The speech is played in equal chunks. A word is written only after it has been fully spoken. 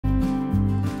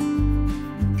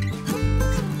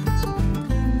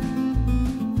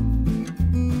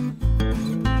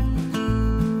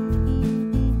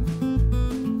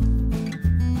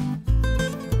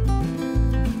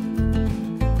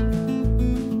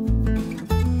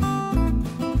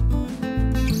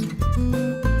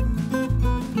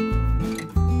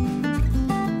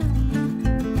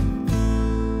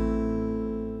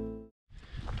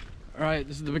right,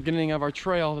 this is the beginning of our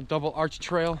trail, the Double Arch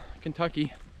Trail,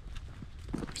 Kentucky.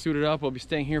 Suited up, we'll be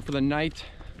staying here for the night.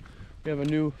 We have a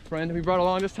new friend we brought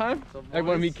along this time.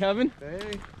 Everyone meet Kevin.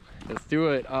 Hey. Let's do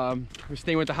it. We're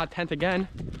staying with the hot tent again.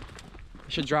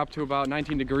 It should drop to about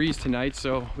 19 degrees tonight,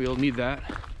 so we'll need that.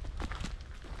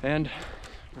 And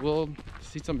we'll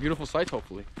see some beautiful sights,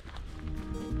 hopefully.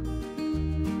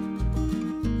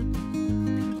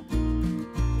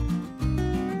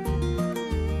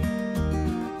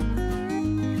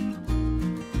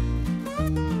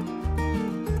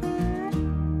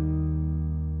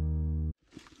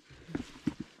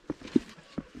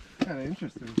 Kind of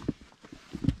interesting.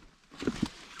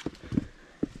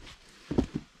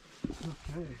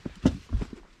 Okay.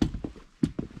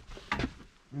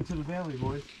 Into the valley,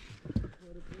 boys.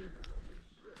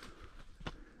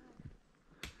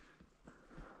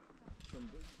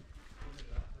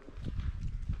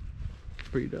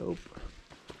 Pretty dope.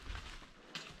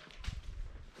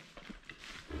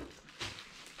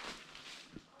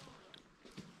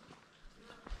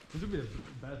 This would be the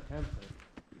best campsite.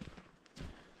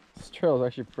 This trail is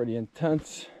actually pretty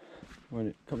intense when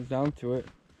it comes down to it.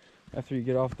 After you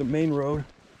get off the main road.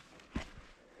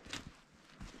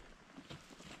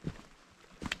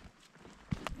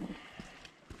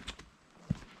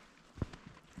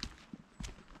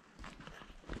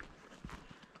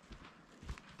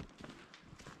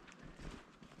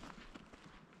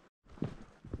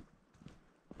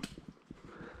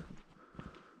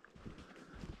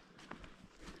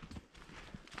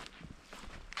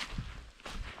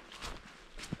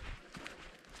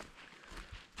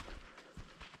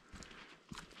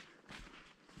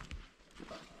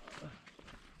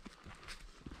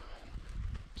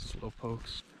 Slow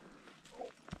pokes.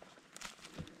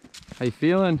 How you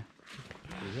feeling?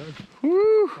 Good.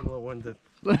 Woo! I'm a little winded.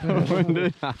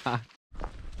 Winded. Bring a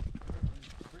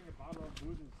bottle of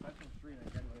booze and set some street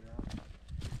again later on.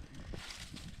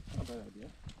 Not a bad idea.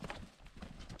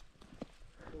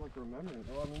 I feel like remembering.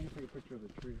 Oh, I'm gonna take a picture of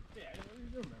the tree. Yeah, you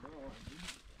do remember.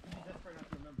 That's probably not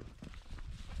to remember.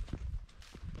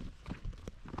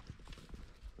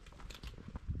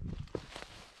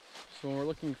 So when we're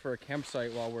looking for a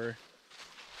campsite while we're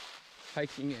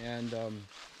hiking and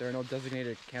there are no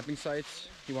designated camping sites,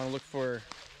 you want to look for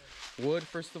wood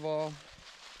first of all,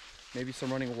 maybe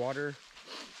some running water,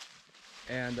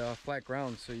 and flat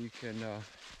ground so you can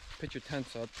pitch your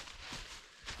tents up.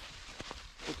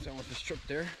 Oops, I almost just tripped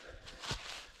there.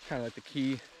 Kind of like the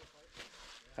key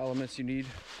elements you need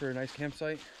for a nice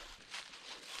campsite.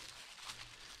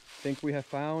 Think we have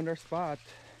found our spot.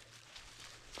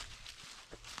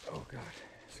 Oh god,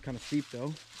 it's kind of steep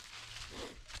though.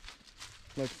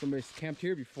 Like somebody's camped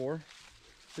here before.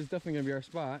 This is definitely gonna be our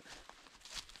spot.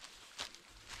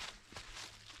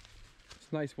 It's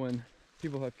nice when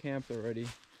people have camped already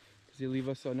because they leave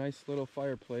us a nice little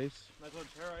fireplace. Nice little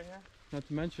chair right here. Not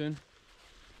to mention,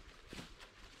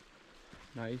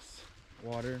 nice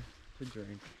water to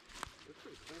drink. That's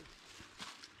pretty thin.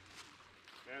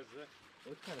 There's it.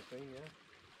 Looks kind of thin, yeah.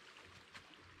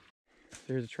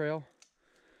 There's a trail.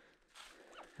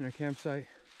 And our campsite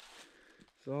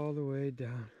is all the way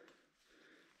down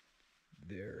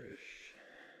there-ish.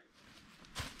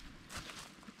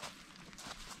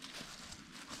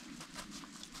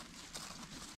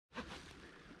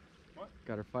 What?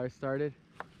 Got our fire started.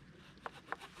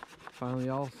 Finally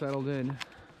all settled in.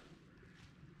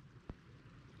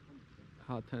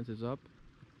 Hot tent is up.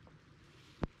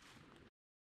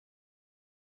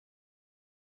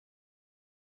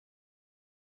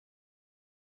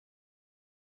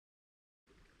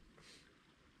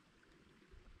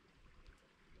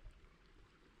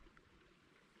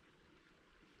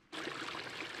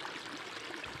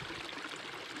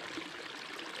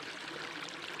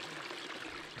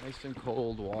 Nice and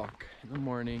cold walk in the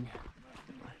morning.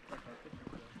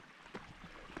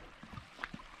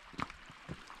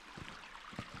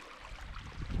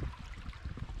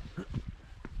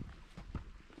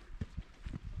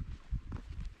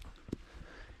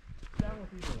 Down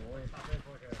with either way. It's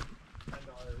like a $10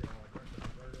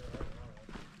 burger.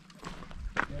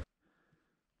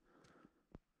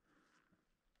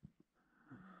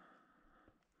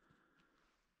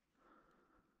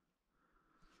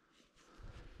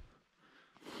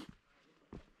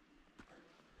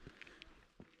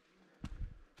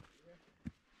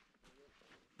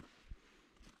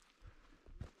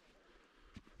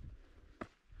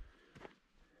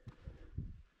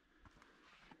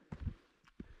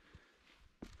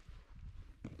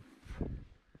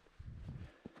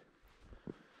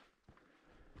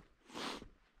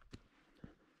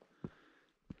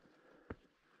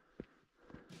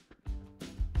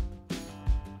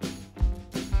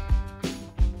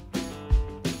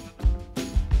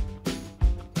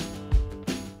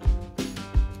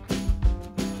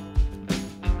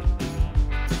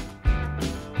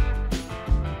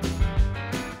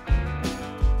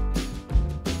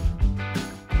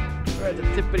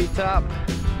 tippity top.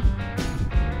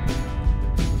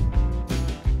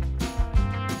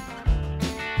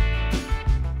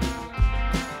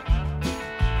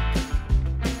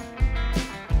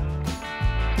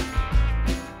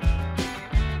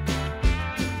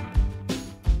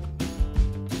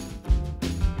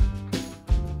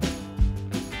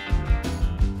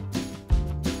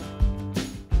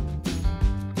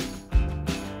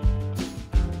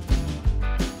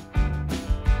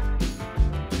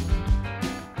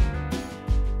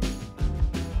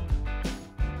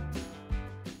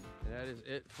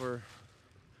 It for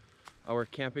our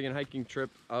camping and hiking trip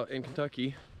out in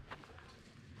Kentucky.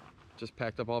 Just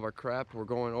packed up all of our crap. We're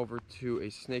going over to a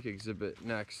snake exhibit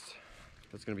next.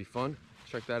 That's gonna be fun.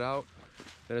 Check that out.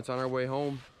 Then it's on our way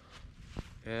home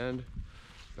and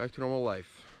back to normal life.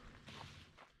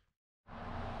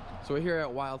 So we're here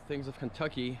at Wild Things of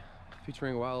Kentucky,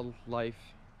 featuring wildlife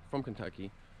from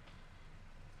Kentucky.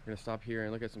 We're gonna stop here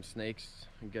and look at some snakes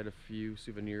and get a few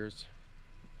souvenirs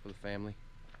for the family.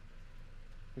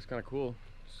 Looks kind of cool.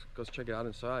 Let's go check it out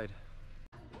inside.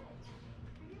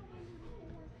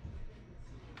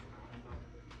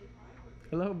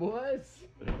 Hello, boys.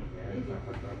 I'm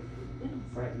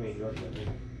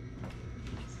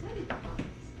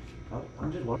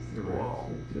just watching the wall.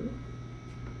 No,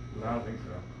 I don't think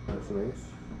so. That's nice.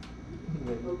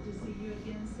 Hope to see you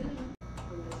again soon.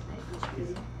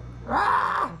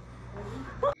 Ah!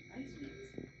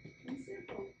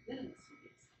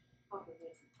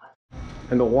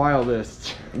 And the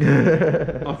wildest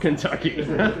of Kentucky. Hope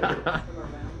to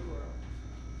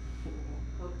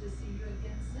see you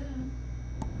again soon.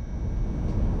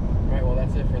 Alright, well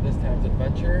that's it for this time's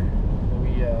adventure.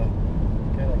 We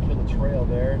kind of killed a trail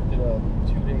there, did a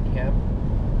 2-day camp,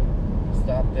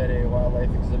 stopped at a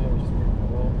wildlife exhibit, which is pretty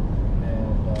cool,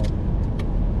 and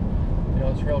you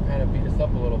know, the trail kind of beat us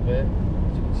up a little bit,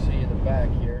 as you can see in the back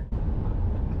here.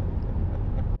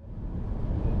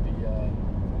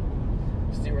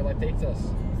 See where life takes us.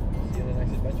 See you in the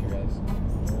next adventure, guys.